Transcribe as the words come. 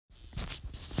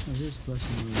Here's a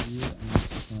question to review and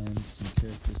to find some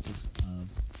characteristics of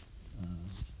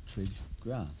trig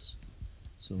graphs.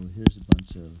 So here's a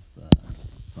bunch of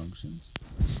functions,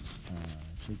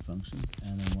 trig functions,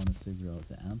 and I want to figure out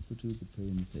the amplitude, the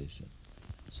period, and the phase shift.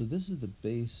 So this is the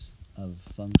base of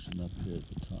function up here at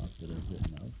the top that I've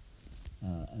written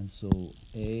out. And so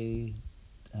A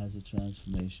has a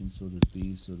transformation, so does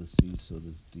B, so does C, so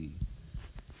does D.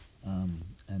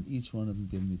 And each one of them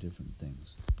give me different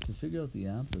things. To figure out the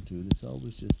amplitude, it's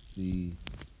always just the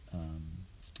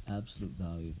absolute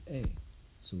value of A.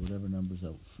 So whatever number's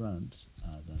out front,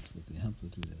 that's what the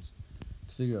amplitude is.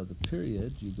 To figure out the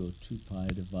period, you go 2 pi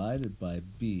divided by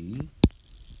B.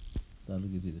 That'll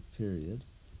give you the period.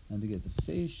 And to get the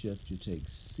phase shift, you take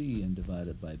C and divide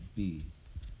it by B.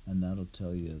 And that'll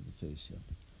tell you the phase shift.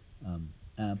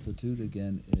 Amplitude,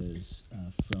 again, is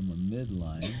from a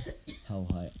midline, how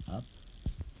high up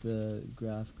the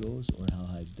graph goes, or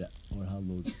how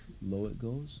low it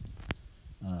goes.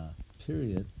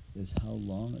 Period is how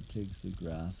long it takes the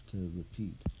graph to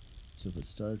repeat. So if it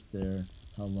starts there,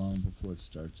 how long before it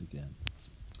starts again.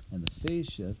 And the phase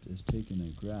shift is taking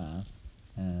a graph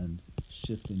and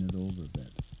shifting it over a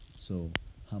bit. So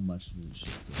how much does it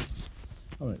shift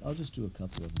over? Alright, I'll just do a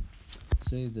couple of them.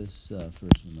 Say this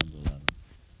first one, number 11.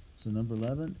 So number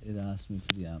 11, it asks me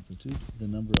for the amplitude. The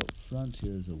number out front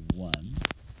here is a 1.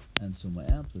 And so my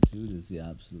amplitude is the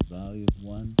absolute value of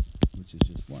 1, which is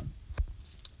just 1.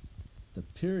 The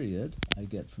period I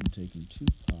get from taking 2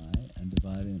 pi and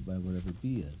dividing it by whatever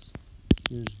b is.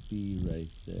 Here's b right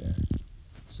there.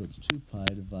 So it's 2 pi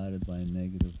divided by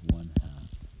negative 1/2.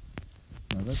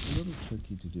 Now that's a little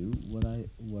tricky to do. What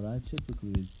I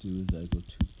typically do is I go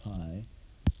 2 pi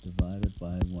divided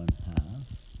by 1/2,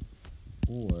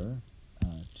 or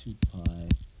 2 pi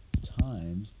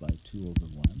times by 2 over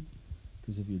 1.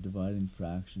 Because if you're dividing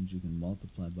fractions, you can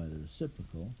multiply by the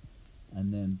reciprocal,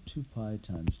 and then 2 pi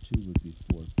times 2 would be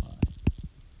 4 pi.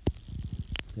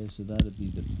 Okay, so that would be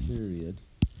the period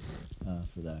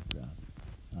for that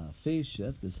graph. Phase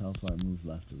shift is how far it moves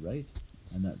left or right,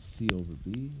 and that's C over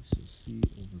B, so C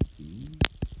over B.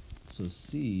 So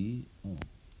C,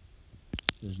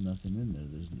 there's nothing in there,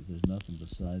 there's nothing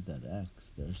beside that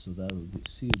x there, so that would be,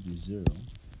 C would be 0,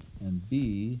 and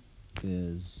B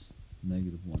is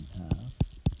negative 1/2,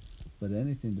 but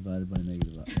anything divided by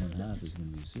negative 1/2 is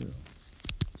going to be 0.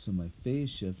 So my phase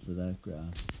shift for that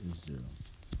graph is 0.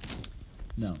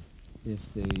 Now, if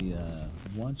they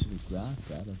want you to graph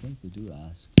that, I think they do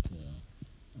ask to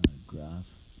graph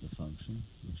the function,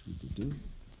 which we could do.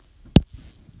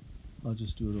 I'll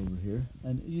just do it over here,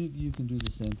 and you can do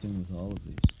the same thing with all of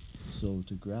these. So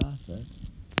to graph it,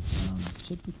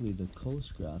 typically the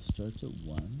cos graph starts at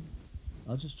 1.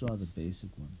 I'll just draw the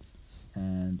basic one,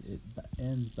 and it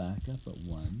ends back up at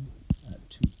 1 at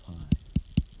 2 pi.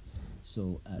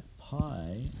 So at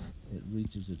pi, it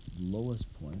reaches its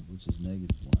lowest point, which is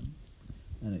negative 1,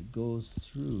 and it goes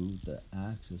through the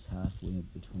axis halfway in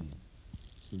between.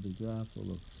 So the graph will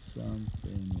look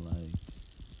something like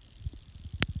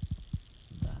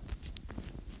that.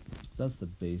 That's the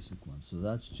basic one. So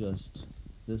that's just,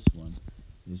 this one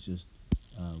is just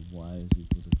y is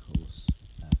equal to cos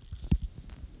x.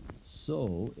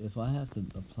 So if I have to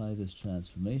apply this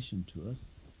transformation to it,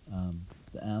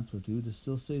 the amplitude, it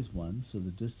still stays 1, so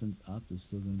the distance up is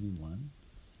still going to be 1.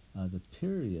 The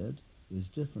period is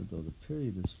different, though. The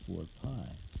period is 4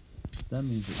 pi. That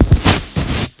means it takes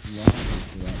longer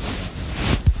for that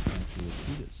graph to actually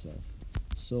repeat itself.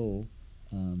 So,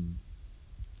 I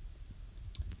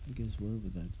guess where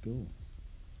would that go?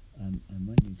 I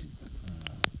might need to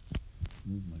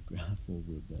move my graph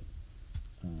over a bit,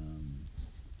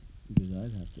 because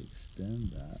I'd have to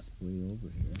extend that way over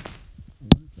here. I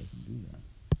wonder if I can do that.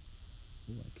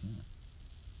 Oh, I can.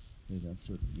 Hey, that's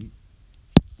sort of neat.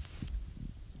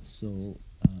 So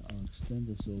I'll extend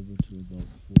this over to about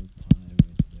 4 pi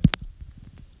right there.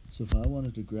 So if I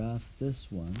wanted to graph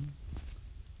this one,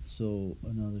 so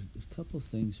now there's a couple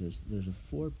things here. There's a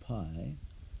 4 pi.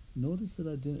 Notice that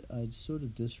I sort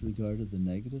of disregarded the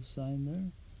negative sign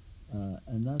there,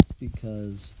 and that's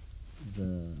because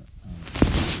the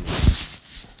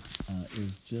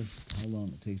is just how long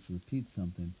it takes to repeat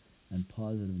something, and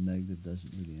positive and negative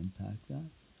doesn't really impact that.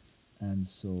 And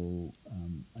so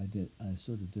I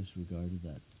sort of disregarded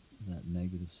that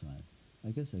negative sign.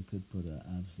 I guess I could put an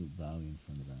absolute value in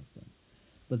front of that thing.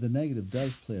 But the negative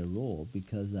does play a role,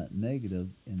 because that negative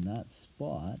in that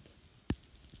spot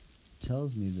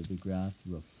tells me that the graph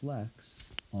reflects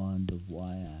on the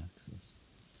y-axis.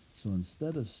 So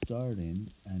instead of starting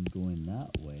and going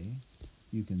that way,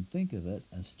 you can think of it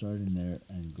as starting there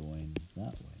and going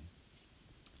that way.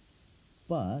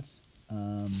 But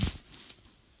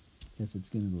if it's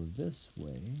going to go this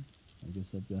way, I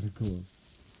guess I've got to go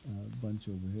a bunch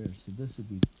over here. So this would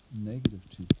be negative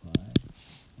 2 pi,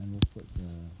 and we'll put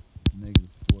the negative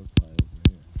 4 pi over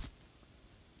here.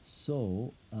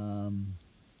 So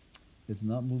it's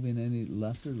not moving any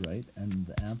left or right, and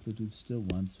the amplitude's still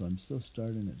 1, so I'm still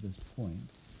starting at this point.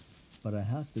 But I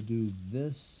have to do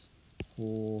this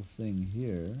whole thing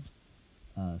here,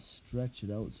 stretch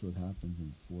it out so it happens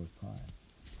in 4 pi.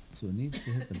 So it needs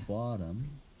to hit the bottom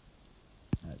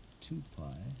at 2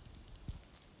 pi,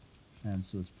 and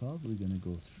so it's probably going to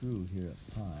go through here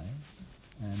at pi,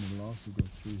 and it'll also go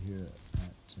through here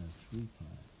at 3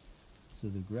 pi. So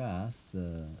the graph,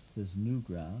 this new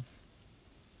graph,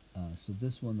 so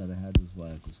this one that I had was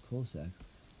y equals cos x,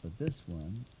 but this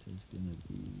one is going to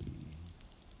be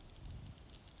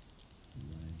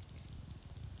like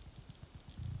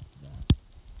that.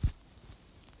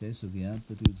 Okay, so the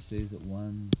amplitude stays at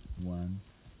 1, 1,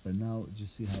 but now do you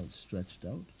see how it's stretched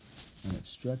out? And it's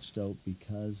stretched out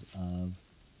because of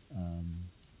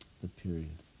the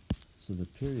period. So the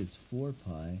period's 4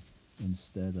 pi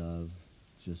instead of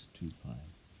just 2 pi.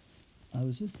 I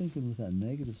was just thinking with that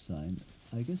negative sign,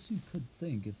 I guess you could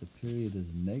think if the period is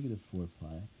negative 4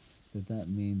 pi, that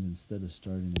means instead of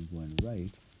starting and going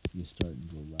right, you start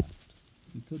and go left.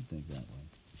 You could think that way.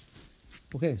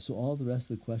 Okay, so all the rest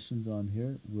of the questions on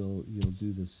here, you'll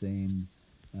do the same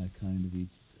kind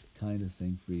of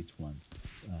thing for each one.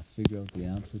 Figure out the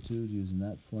amplitude using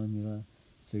that formula,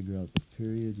 figure out the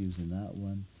period using that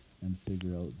one, and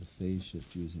figure out the phase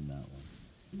shift using that one.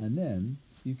 And then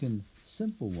you can,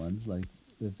 simple ones, like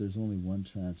if there's only one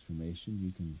transformation,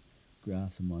 you can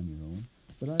graph them on your own.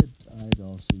 But I'd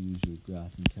also use your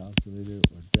graphing calculator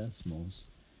or Desmos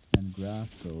and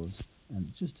graph those,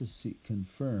 and just to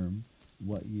confirm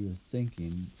what you're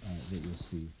thinking that you'll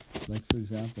see. Like for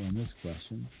example, in this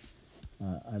question,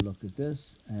 I looked at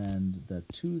this, and the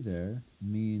 2 there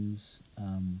means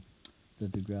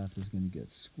that the graph is going to get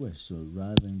squished. So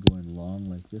rather than going long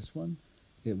like this one,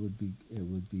 it would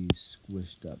be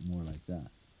squished up more like that.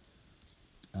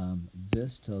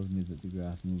 This tells me that the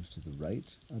graph moves to the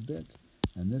right a bit,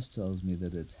 and this tells me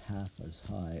that it's half as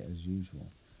high as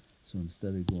usual. So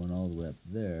instead of going all the way up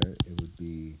there, it would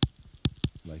be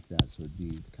like that. So it'd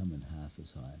be coming half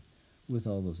as high, with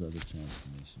all those other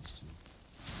transformations too.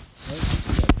 So I hope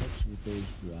that helps with those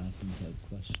graphing type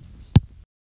questions.